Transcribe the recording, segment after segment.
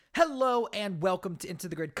Hello and welcome to Into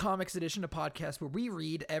the Grid Comics Edition, a podcast where we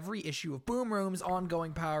read every issue of Boom Room's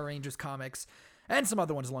ongoing Power Rangers comics and some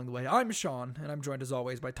other ones along the way. I'm Sean, and I'm joined as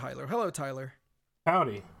always by Tyler. Hello, Tyler.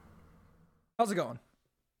 Howdy. How's it going?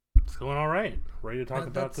 It's going all right. Ready to talk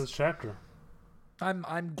about this chapter.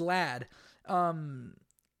 I'm glad.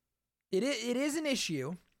 It is an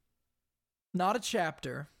issue, not a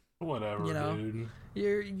chapter. Whatever, you know? Dude.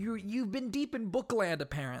 You've been deep in Bookland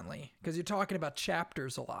apparently, because you're talking about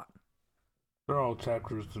chapters a lot. They're all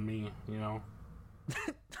chapters to me, you know.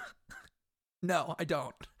 No, I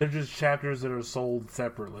don't. They're just chapters that are sold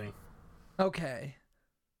separately. Okay.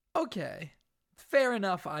 Fair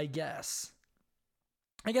enough, I guess.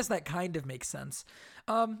 I guess that kind of makes sense.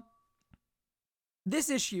 This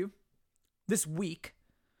issue, this week,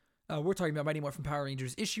 we're talking about Mighty Morphin Power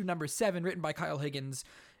Rangers, issue number 7, written by Kyle Higgins,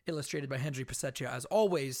 illustrated by Henry Paseccia, as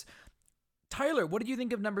always. Tyler, what did you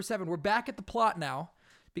think of number 7? We're back at the plot now,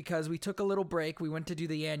 because we took a little break. We went to do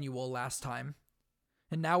the annual last time,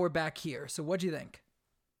 and now we're back here. So what'd you think?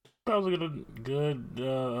 That was a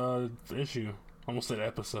good issue. Almost said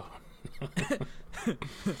episode.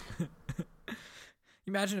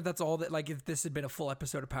 Imagine if that's all that, like, if this had been a full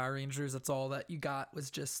episode of Power Rangers, that's all that you got was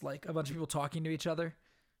just, like, a bunch of people talking to each other.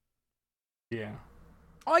 Yeah.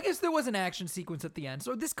 Oh, I guess there was an action sequence at the end,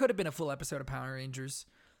 so this could have been a full episode of Power Rangers.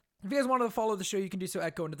 If you guys wanted to follow the show, you can do so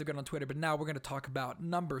at Go Into the Grid on Twitter, but now we're going to talk about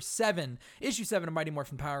number 7, issue 7 of Mighty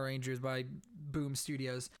Morphin Power Rangers by Boom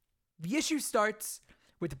Studios. The issue starts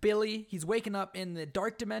with Billy. He's waking up in the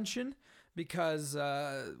dark dimension because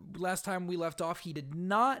last time we left off, he did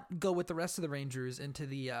not go with the rest of the Rangers into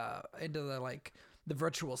the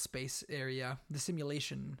virtual space area, the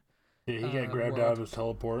simulation. Yeah, he got grabbed world. out of his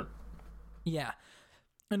teleport. Yeah.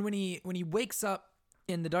 And when he wakes up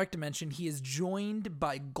in the dark dimension, he is joined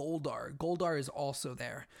by Goldar. Goldar is also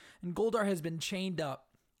there. And Goldar has been chained up.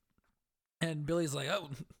 And Billy's like, "Oh,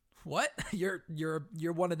 what? You're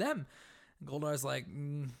one of them." And Goldar's like,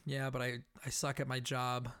 "Yeah, but I suck at my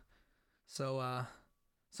job. So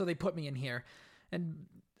they put me in here." And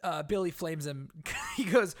Billy flames him. He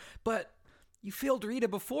goes, "But you failed Rita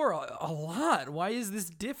before a lot. Why is this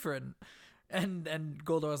different?" And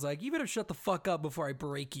Goldar was like, "You better shut the fuck up before I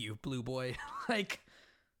break you, Blue Boy." Like,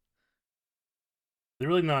 they're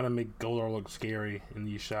really not to make Goldar look scary in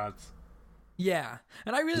these shots. Yeah,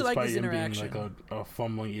 and I really like this interaction. Being like a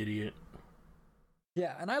fumbling idiot.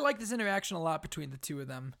 Yeah, and I like this interaction a lot between the two of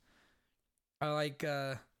them. I like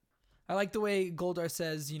the way Goldar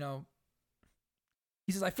says, he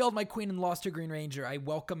says, "I failed my queen and lost her Green Ranger. I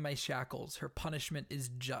welcome my shackles. Her punishment is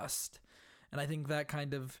just." And I think that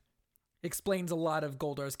kind of explains a lot of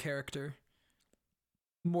Goldar's character,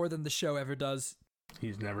 more than the show ever does.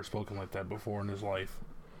 He's never spoken like that before in his life.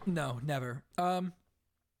 No, never. I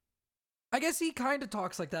guess he kind of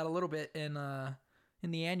talks like that a little bit in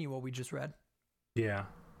the annual we just read. Yeah.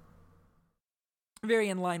 Very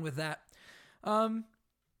in line with that.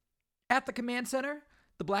 At the command center,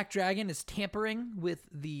 the Black Dragon is tampering with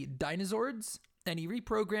the Dinozords, and he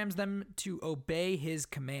reprograms them to obey his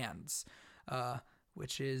commands,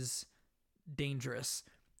 which is dangerous.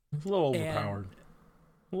 He's a little overpowered.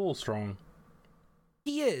 A little strong.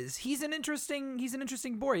 He is. He's an interesting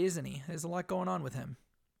boy, isn't he? There's a lot going on with him.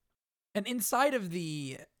 And inside of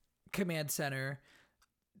the command center,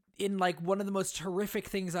 in like one of the most horrific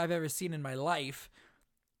things I've ever seen in my life,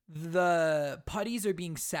 the putties are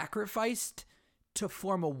being sacrificed to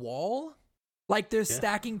form a wall. Like they're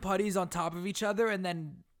stacking putties on top of each other and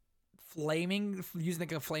then using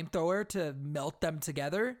like a flamethrower to melt them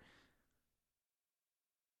together.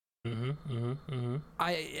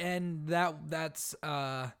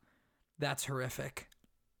 That's horrific.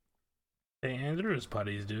 Hey, and they're just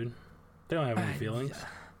putties, dude. They don't have any feelings.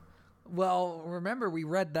 Well, remember we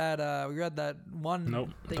read that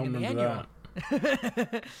one thing in the annual.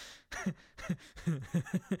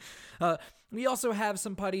 We also have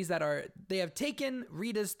some putties that they have taken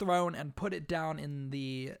Rita's throne and put it down in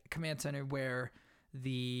the command center where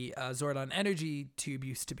the Zordon energy tube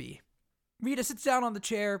used to be. Rita sits down on the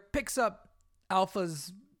chair, picks up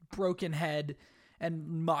Alpha's broken head, and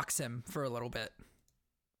mocks him for a little bit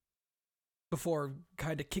before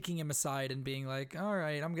kind of kicking him aside and being like, "All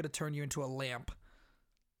right, I'm going to turn you into a lamp."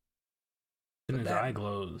 And his eye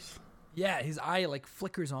glows. Yeah, his eye like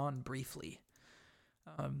flickers on briefly.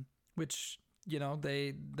 Which,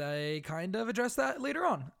 they kind of address that later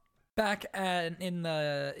on. Back in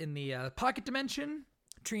the pocket dimension,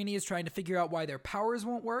 Trini is trying to figure out why their powers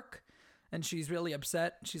won't work. And she's really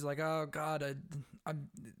upset. She's like, "Oh God,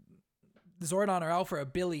 Zordon or Alpha or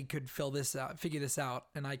Billy could figure this out,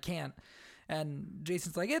 and I can't." And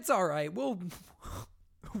Jason's like, "It's all right. We'll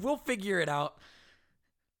We'll figure it out.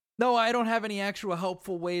 No, I don't have any actual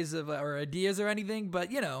helpful ways of or ideas or anything,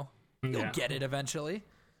 but you'll get it eventually.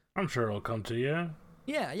 I'm sure it'll come to you.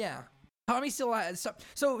 Yeah. Tommy still has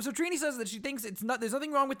so Trini says that she thinks there's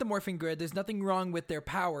nothing wrong with the morphing grid. There's nothing wrong with their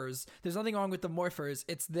powers. There's nothing wrong with the morphers.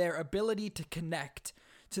 It's their ability to connect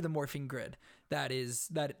to the morphing grid that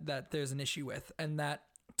there's an issue with, and that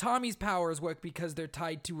Tommy's powers work because they're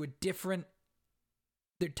tied to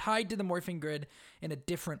the morphing grid in a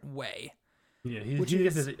different way. Yeah, he's got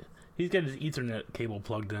his Ethernet cable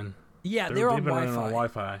plugged in. Yeah, they're on Wi-Fi. Wi-Fi. On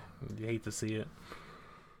Wi-Fi. You hate to see it.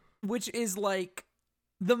 Which is like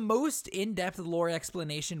the most in-depth lore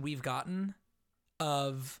explanation we've gotten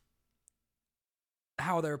of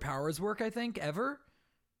how their powers work, I think, ever.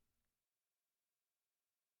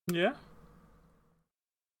 Yeah.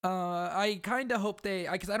 I kind of hope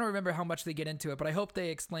because I don't remember how much they get into it, but I hope they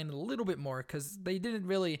explain it a little bit more, because they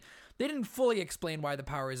didn't fully explain why the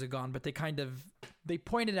powers are gone, but they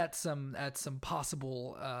pointed at some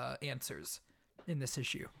possible answers in this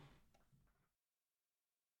issue.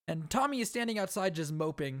 And Tommy is standing outside just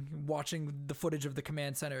moping, watching the footage of the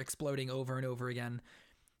command center exploding over and over again.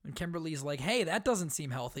 And Kimberly's like, hey, that doesn't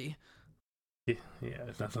seem healthy. Yeah,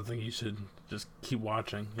 it's not something you should just keep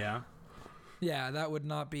watching, yeah? Yeah, that would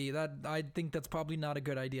not be that. I think that's probably not a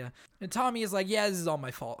good idea. And Tommy is like, yeah, this is all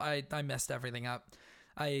my fault. I messed everything up.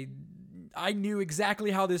 I knew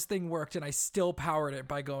exactly how this thing worked, and I still powered it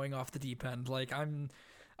by going off the deep end. Like, I'm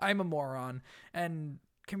a moron. And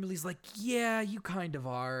Kimberly's like, yeah, you kind of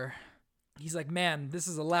are. He's like, man, this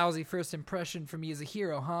is a lousy first impression for me as a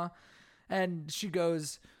hero, huh? And she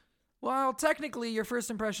goes, well, technically your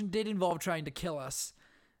first impression did involve trying to kill us.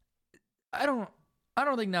 I don't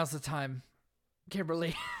think now's the time,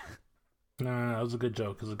 Kimberly. No, it was a good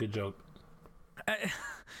joke. I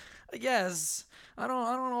guess. I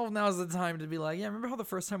don't know if now's the time to be like, yeah, remember how the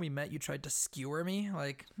first time we met you tried to skewer me?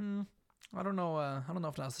 Like, I don't know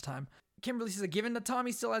if now's the time. Kimberly says that given that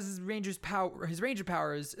Tommy still has his ranger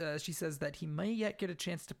powers, she says that he may yet get a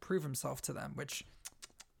chance to prove himself to them, which,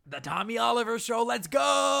 the Tommy Oliver show, let's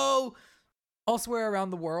go! Elsewhere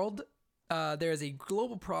around the world, there is a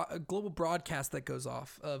global broadcast that goes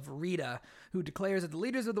off of Rita, who declares that the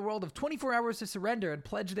leaders of the world have 24 hours to surrender and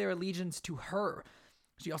pledge their allegiance to her.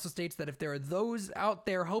 She also states that if there are those out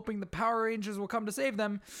there hoping the Power Rangers will come to save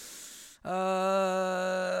them, don't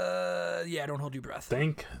hold your breath.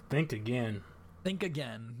 Think again. Think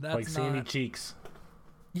again. That's like Sandy Cheeks.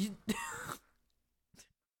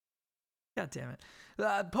 God damn it.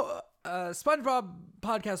 SpongeBob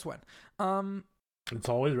podcast 1. It's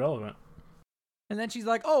always relevant. And then she's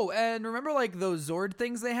like, oh, and remember like those Zord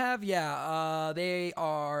things they have? Yeah, they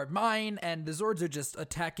are mine, and the Zords are just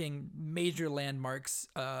attacking major landmarks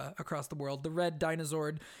across the world. The red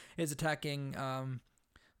Dinozord is attacking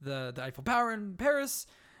the Eiffel Tower in Paris,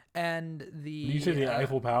 and the... Did you say the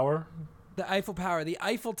Eiffel Tower? The Eiffel Tower. The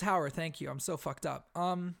Eiffel Tower, thank you. I'm so fucked up.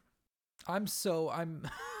 The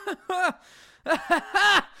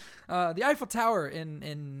Eiffel Tower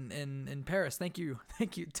in Paris. Thank you,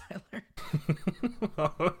 Tyler.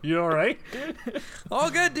 You all right? All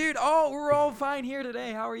good, dude. We're all fine here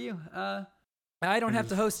today. How are you? I don't have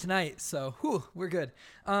to host tonight, so we're good.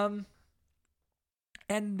 And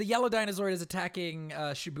the yellow dinosaur is attacking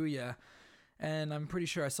Shibuya, and I'm pretty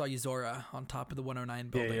sure I saw Yuzora on top of the 109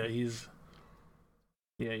 building. He's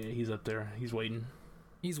up there. He's waiting.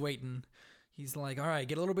 He's like, all right,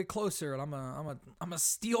 get a little bit closer, and I'm gonna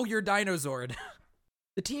steal your Dinozord.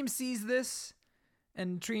 The team sees this,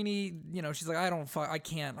 and Trini, she's like, I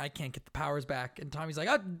can't get the powers back. And Tommy's like,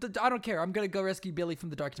 I don't care. I'm gonna go rescue Billy from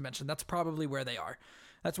the Dark Dimension. That's probably where they are.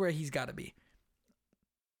 That's where he's got to be.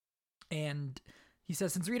 And he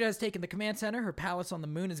says, since Rita has taken the command center, her palace on the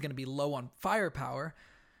moon is gonna be low on firepower,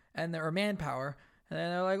 or manpower. And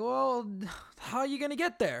they're like, well, how are you gonna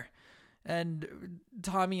get there? And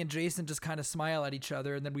Tommy and Jason just kind of smile at each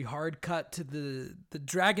other, and then we hard cut to the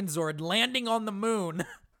Dragon Zord landing on the moon.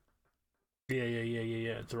 Yeah.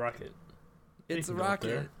 It's a rocket. It's a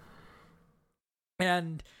rocket.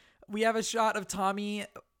 And we have a shot of Tommy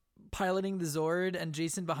piloting the Zord and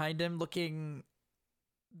Jason behind him looking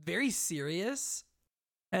very serious.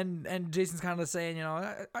 And Jason's kind of saying,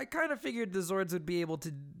 I kind of figured the Zords would be able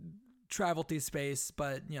to travel through space,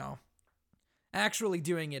 but, actually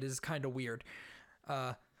doing it is kind of weird.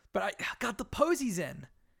 But I got the pose he's in.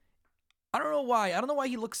 I don't know why. I don't know why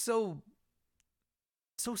he looks so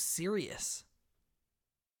serious.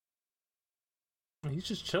 He's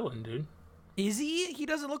just chilling, dude. Is he? He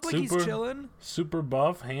doesn't look like he's chilling. Super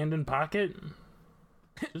buff, hand in pocket.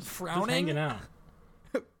 Frowning? Just hanging out.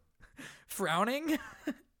 Frowning?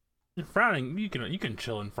 Frowning, you can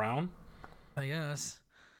chill and frown. I guess.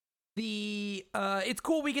 It's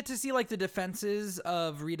cool we get to see like the defenses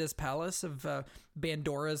of Rita's palace, of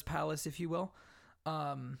Bandora's palace, if you will.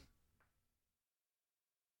 And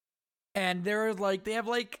they have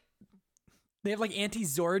like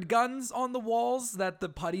anti-Zord guns on the walls that the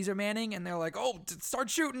putties are manning, and they're like, "Oh, start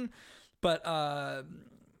shooting!" But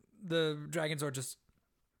the Dragon Zord just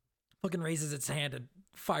fucking raises its hand and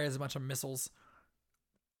fires a bunch of missiles.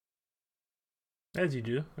 As you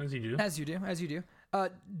do. As you do.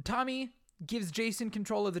 Tommy gives Jason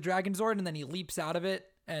control of the Dragon Zord, and then he leaps out of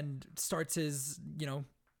it and starts his,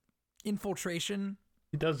 infiltration.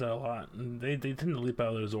 He does that a lot. They tend to leap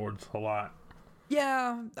out of their Zords a lot.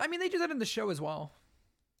 Yeah, I mean, they do that in the show as well.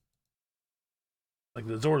 Like,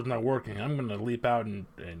 the Zord's not working. I'm going to leap out and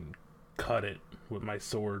cut it with my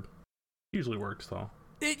sword. Usually works, though.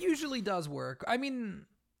 It usually does work. I mean,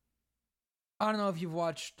 I don't know if you've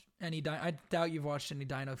watched any I doubt you've watched any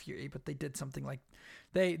Dino Fury, but they did something like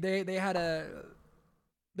they had a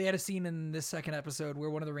scene in this second episode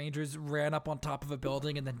where one of the Rangers ran up on top of a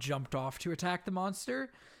building and then jumped off to attack the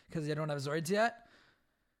monster because they don't have Zords yet.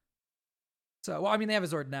 So, well, I mean, they have a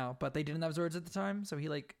Zord now, but they didn't have Zords at the time. So he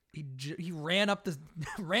ran up to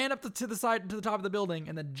the top of the building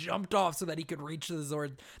and then jumped off so that he could reach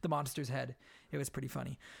the monster's head. It was pretty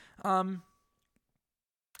funny.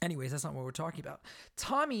 Anyways, that's not what we're talking about.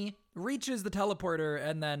 Tommy reaches the teleporter,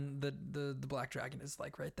 and then the Black Dragon is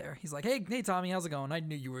like right there. He's like, hey Tommy, how's it going? I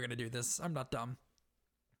knew you were gonna do this. I'm not dumb.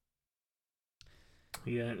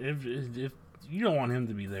 Yeah, if you don't want him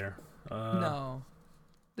to be there. No.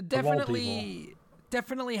 Definitely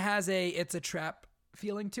has it's a trap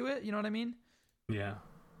feeling to it. You know what I mean? Yeah.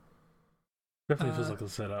 Definitely feels like a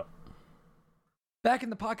setup. Back in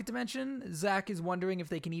the pocket dimension, Zach is wondering if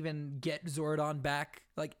they can even get Zordon back,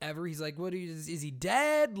 like, ever. He's like, is he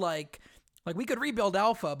dead? Like we could rebuild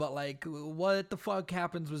Alpha, but like, what the fuck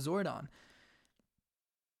happens with Zordon?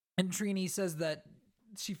 And Trini says that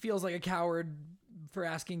she feels like a coward for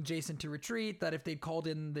asking Jason to retreat, that if they'd called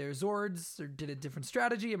in their Zords or did a different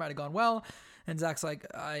strategy, it might have gone well. And Zach's like,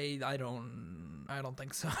 I don't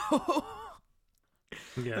think so.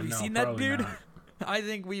 Yeah, have you seen that, dude? Not. I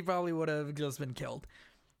think we probably would have just been killed.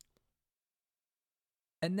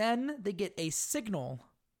 And then they get a signal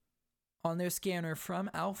on their scanner from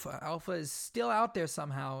Alpha. Alpha is still out there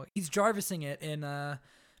somehow. He's Jarvising it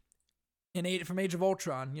from Age of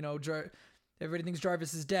Ultron. Everybody thinks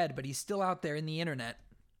Jarvis is dead, but he's still out there in the internet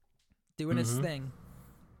doing his thing.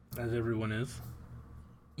 As everyone is.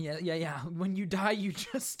 Yeah. When you die, you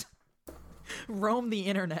just roam the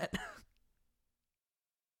internet.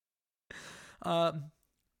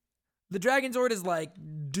 The Dragon Zord is like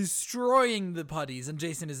destroying the putties, and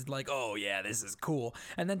Jason is like, oh yeah, this is cool.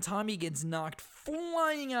 And then Tommy gets knocked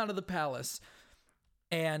flying out of the palace,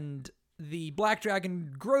 and the Black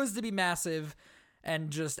Dragon grows to be massive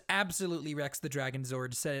and just absolutely wrecks the Dragon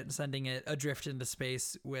Zord, sending it adrift into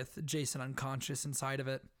space with Jason unconscious inside of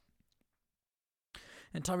it.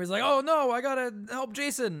 And Tommy's like, oh no, I gotta help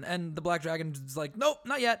Jason. And the Black Dragon's like, nope,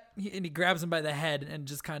 not yet. And he grabs him by the head and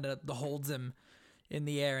just kind of holds him in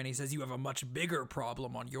the air. And he says, you have a much bigger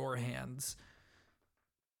problem on your hands.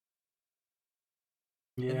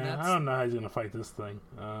 Yeah, I don't know how he's gonna fight this thing.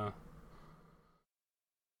 I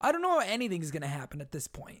don't know how anything's gonna happen at this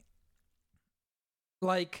point.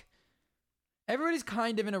 Like, everybody's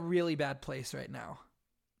kind of in a really bad place right now.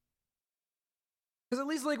 Because at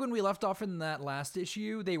least, like, when we left off in that last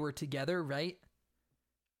issue, they were together, right?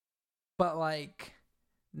 But, like,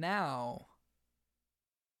 now,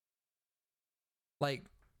 like,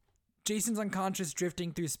 Jason's unconscious,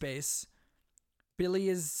 drifting through space. Billy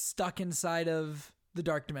is stuck inside of the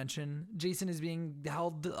dark dimension. Jason is being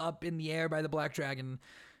held up in the air by the Black Dragon.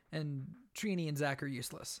 And Trini and Zach are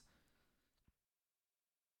useless.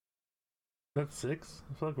 That's 6?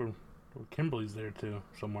 I feel like Kimberly's there, too,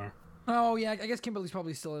 somewhere. Oh, yeah, I guess Kimberly's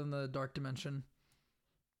probably still in the dark dimension.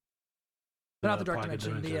 Not the dark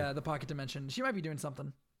dimension, the pocket dimension. She might be doing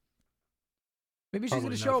something. Maybe she's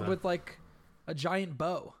going to show up with, like, a giant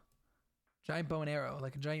bow. Giant bow and arrow,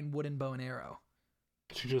 like a giant wooden bow and arrow.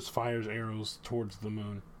 She just fires arrows towards the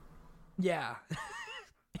moon. Yeah.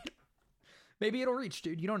 Maybe it'll reach,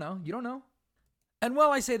 dude. You don't know. And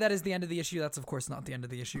while I say that is the end of the issue, that's of course not the end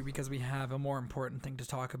of the issue, because we have a more important thing to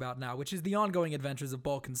talk about now, which is the ongoing adventures of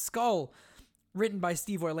Bulk and Skull, written by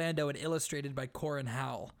Steve Orlando and illustrated by Corin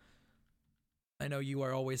Howell. I know you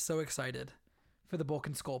are always so excited for the Bulk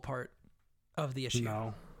and Skull part of the issue.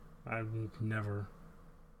 No, I've never.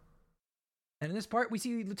 And in this part, we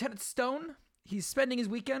see Lieutenant Stone. He's spending his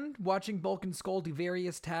weekend watching Bulk and Skull do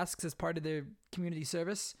various tasks as part of their community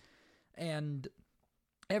service. And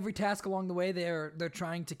every task along the way, they're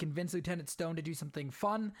trying to convince Lieutenant Stone to do something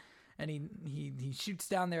fun, and he shoots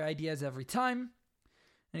down their ideas every time.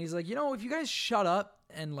 And he's like, if you guys shut up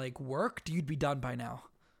and like worked, you'd be done by now.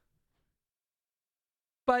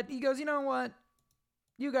 But he goes, you know what?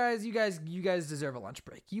 You guys deserve a lunch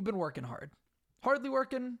break. You've been working hard. Hardly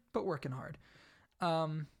working, but working hard.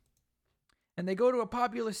 And they go to a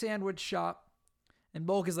popular sandwich shop, and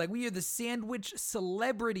Bulk is like, we are the sandwich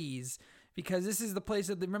celebrities, because this is the place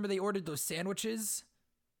that, remember they ordered those sandwiches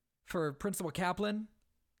for Principal Kaplan?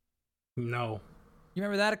 No. You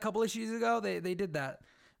remember that a couple issues ago? They did that.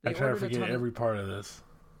 I try to forget every part of this.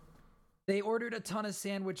 They ordered a ton of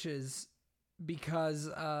sandwiches because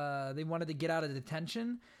they wanted to get out of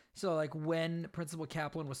detention. So like when Principal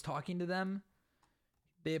Kaplan was talking to them,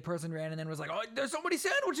 the person ran in and was like, "Oh, there's so many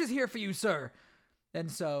sandwiches here for you, sir."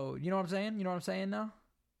 And so, you know what I'm saying? You know what I'm saying now?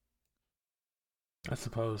 I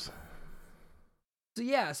suppose. So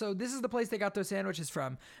yeah, so this is the place they got those sandwiches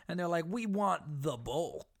from, and they're like, "We want the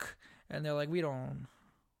bulk," and they're like, "We don't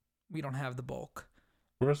have the bulk."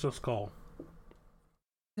 Where's the skull?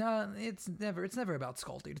 It's never about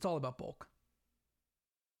skull, dude. It's all about bulk.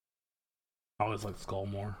 I always like skull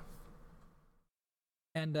more.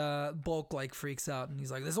 And Bulk like freaks out, and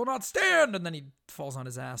he's like, "This will not stand!" And then he falls on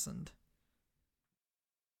his ass, and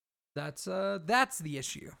that's the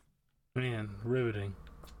issue. Man, riveting.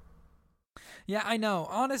 Yeah, I know.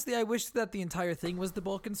 Honestly, I wish that the entire thing was the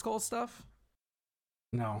Bulk and Skull stuff.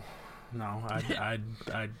 No, I'd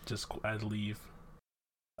leave.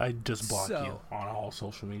 I'd just block you on all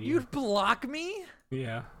social media. You'd block me?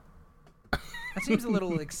 Yeah. That seems a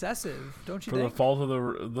little excessive, don't you think? For the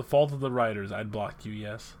fault of the writers, I'd block you.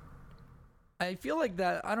 Yes. I feel like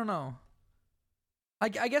that. I don't know. I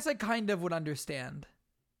guess I kind of would understand.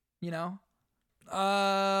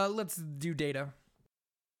 Let's do data.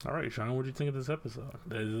 All right, Sean, what do you think of this episode?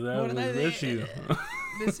 Issue.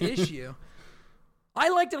 This issue. I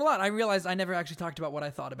liked it a lot. I realized I never actually talked about what I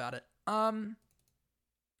thought about it.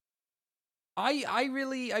 I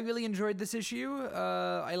really enjoyed this issue.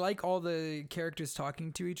 I like all the characters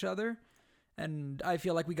talking to each other, and I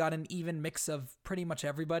feel like we got an even mix of pretty much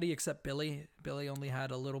everybody except Billy. Billy only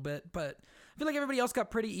had a little bit, but I feel like everybody else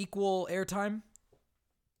got pretty equal airtime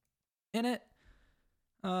in it.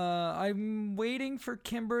 I'm waiting for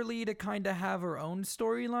Kimberly to kind of have her own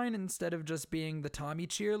storyline instead of just being the Tommy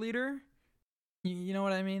cheerleader. You know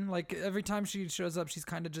what I mean? Like every time she shows up, she's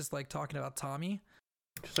kind of just like talking about Tommy.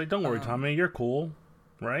 Just like, don't worry, Tommy, you're cool,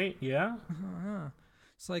 right? Yeah.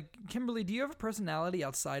 It's like, Kimberly, do you have a personality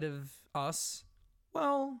outside of us?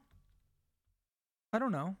 Well, I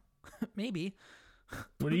don't know. Maybe.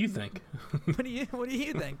 What do you think? What do you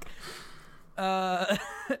think? I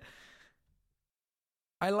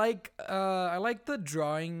like the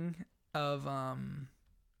drawing of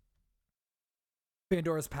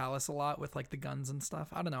Pandora's Palace a lot with like the guns and stuff.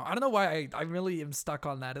 I don't know why I really am stuck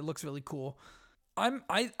on that. It looks really cool.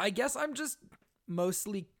 I guess I'm just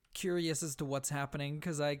mostly curious as to what's happening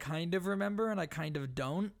because I kind of remember and I kind of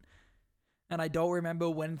don't. And I don't remember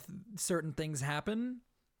when certain things happen.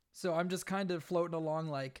 So I'm just kind of floating along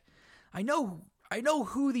like, I know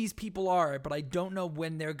who these people are, but I don't know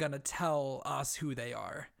when they're going to tell us who they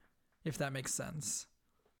are, if that makes sense.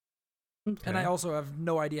 Okay. And I also have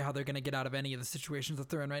no idea how they're going to get out of any of the situations that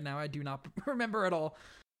they're in right now. I do not remember at all.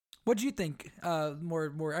 What do you think?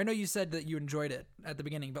 More. I know you said that you enjoyed it at the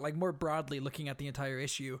beginning, but like more broadly, looking at the entire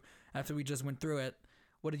issue after we just went through it,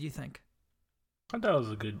 what did you think? I thought it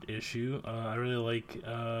was a good issue. I really like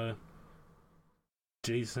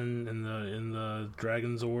Jason in the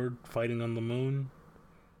Dragon Zord fighting on the moon.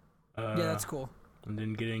 Yeah, that's cool. And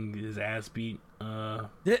then getting his ass beat by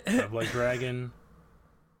Black Dragon.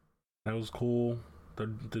 That was cool. The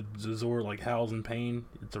Zord like howls in pain.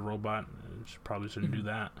 It's a robot. Probably shouldn't do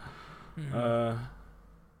that. Mm-hmm.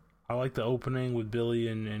 I like the opening with Billy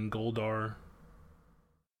and Goldar.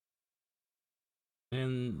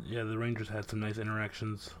 And yeah, the Rangers had some nice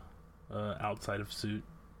interactions outside of suit.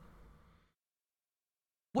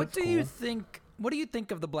 What do you think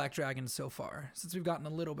of the Black Dragon so far? Since we've gotten a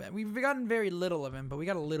little bit. We've gotten very little of him, but we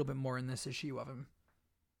got a little bit more in this issue of him.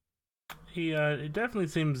 He it definitely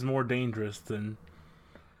seems more dangerous than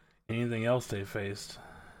anything else they faced.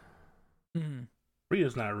 Mm-hmm.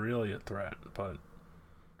 Rita's not really a threat, but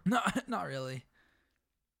no, not really.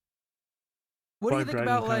 What do you think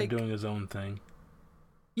about like doing his own thing?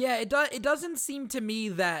 Yeah, it doesn't seem to me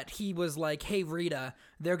that he was like, "Hey Rita,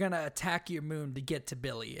 they're gonna attack your moon to get to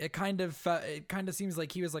Billy." It kind of seems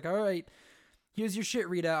like he was like, "All right, here's your shit,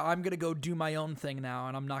 Rita. I'm gonna go do my own thing now,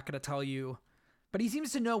 and I'm not gonna tell you." But he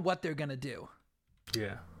seems to know what they're gonna do.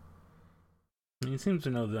 Yeah. I mean, he seems to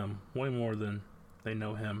know them way more than they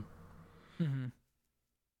know him. Mm-hmm.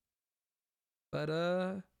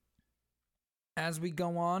 But as we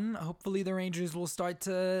go on, hopefully the Rangers will start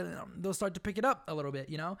to pick it up a little bit.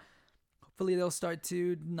 Hopefully they'll start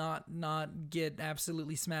to not get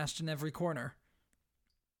absolutely smashed in every corner.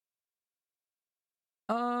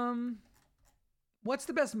 What's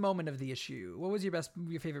the best moment of the issue? What was your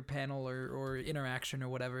favorite panel or interaction or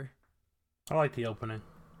whatever? I like the opening.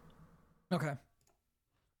 Okay.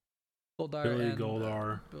 Goldar Billy and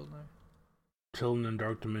Goldar. Children in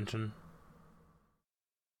Dark Dimension.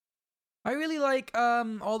 I really like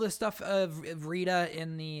all the stuff of Rita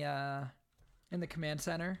in the command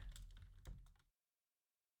center.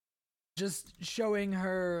 Just showing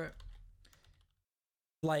her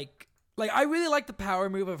like I really like the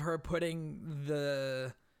power move of her putting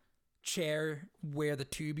the chair where the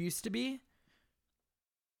tube used to be.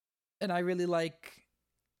 And I really like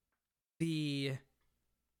the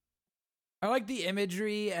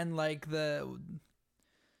imagery and like the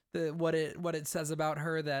what it says about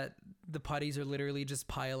her, that the putties are literally just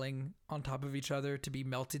piling on top of each other to be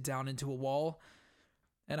melted down into a wall.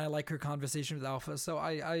 And I like her conversation with Alpha. So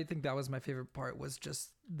I think that was my favorite part, was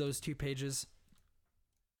just those 2 pages.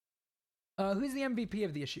 Who's the MVP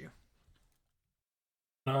of the issue?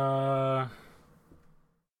 Tommy.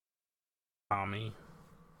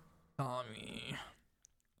 I'm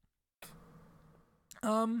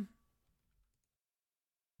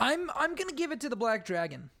gonna give it to the Black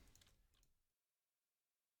Dragon.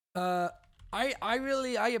 I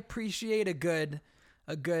appreciate a good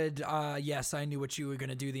yes, I knew what you were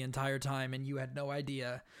gonna do the entire time and you had no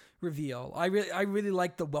idea reveal. I really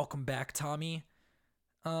like the welcome back Tommy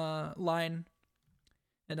line.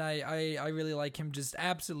 And I really like him just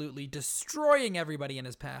absolutely destroying everybody in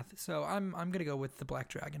his path. So I'm gonna go with the Black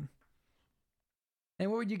Dragon. And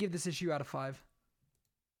what would you give this issue out of 5?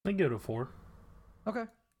 I give it a 4. Okay.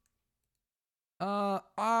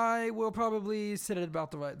 I will probably sit at about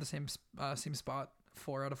the same spot,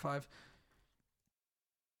 4 out of 5.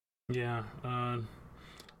 Yeah. I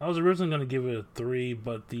was originally gonna give it a 3,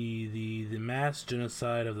 but the mass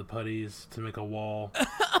genocide of the putties to make a wall,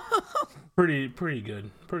 pretty good.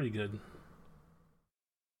 Pretty good.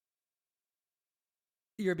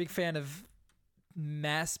 You're a big fan of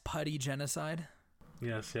mass putty genocide?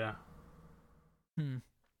 Yes. Yeah.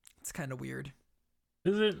 It's kind of weird.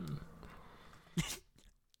 Is it?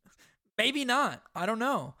 Maybe not. I don't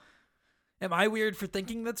know. Am I weird for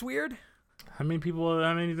thinking that's weird? How many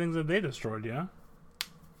things have they destroyed? Yeah.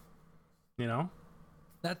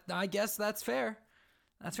 That, I guess that's fair.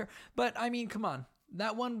 That's fair. But I mean, come on.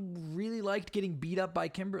 That one really liked getting beat up by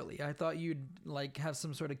Kimberly. I thought you'd like have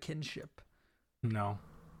some sort of kinship. No.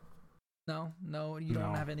 No, you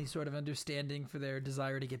don't have any sort of understanding for their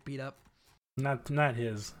desire to get beat up. Not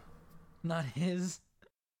his. Not his.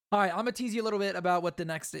 All right, I'm gonna tease you a little bit about what the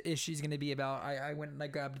next issue is gonna be about. I went and I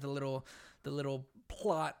grabbed the little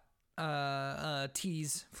plot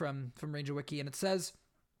tease from Ranger Wiki, and it says,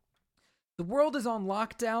 the world is on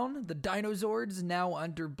lockdown. The Dinozords, now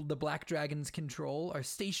under the Black Dragon's control, are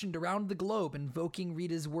stationed around the globe, invoking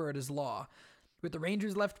Rita's word as law. With the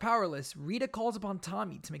Rangers left powerless, Rita calls upon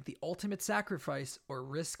Tommy to make the ultimate sacrifice or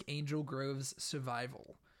risk Angel Grove's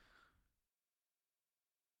survival.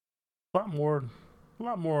 A lot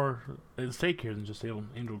more at stake here than just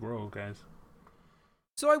Angel Grove, guys.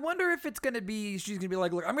 So I wonder if she's gonna be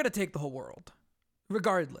like, look, I'm gonna take the whole world,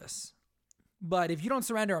 regardless. But if you don't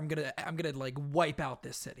surrender, I'm gonna like wipe out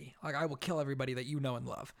this city. Like, I will kill everybody that you know and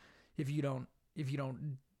love. If you don't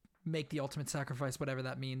make the ultimate sacrifice, whatever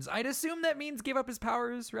that means. I'd assume that means give up his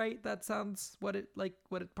powers, right? That sounds what it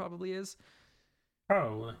probably is.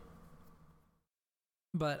 Probably.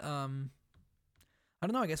 But I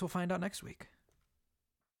don't know. I guess we'll find out next week.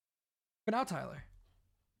 For now, Tyler,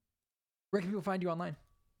 where can people find you online?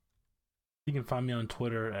 You can find me on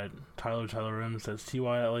Twitter at TylerRims. That's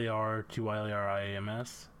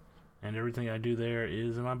TYLER2YLERIAMS. And everything I do there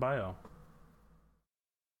is in my bio.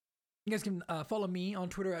 You guys can follow me on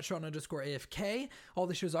Twitter at Sean_AFK. All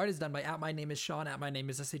the show's art is done by @MyNameIsSean,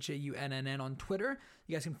 @MyNameIsSHAUNNN on Twitter.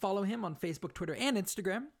 You guys can follow him on Facebook, Twitter, and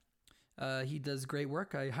Instagram. He does great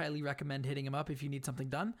work. I highly recommend hitting him up if you need something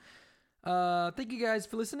done. Thank you guys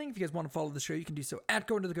for listening. If you guys want to follow the show, you can do so at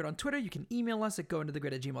gointothegrid on Twitter. You can email us at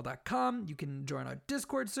gointothegrid@gmail.com. You can join our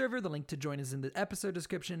Discord server. The link to join is in the episode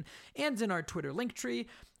description and in our Twitter link tree.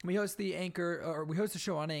 We host the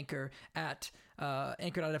show on Anchor at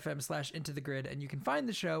anchor.fm/intothegrid, and you can find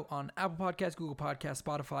the show on Apple Podcasts, Google Podcasts,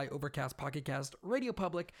 Spotify, Overcast, Pocket Cast, Radio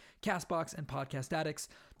Public, Castbox, and Podcast Addicts.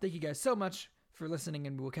 Thank you guys so much for listening,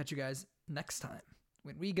 and we will catch you guys next time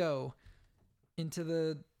when we go into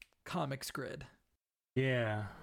the comics grid. Yeah.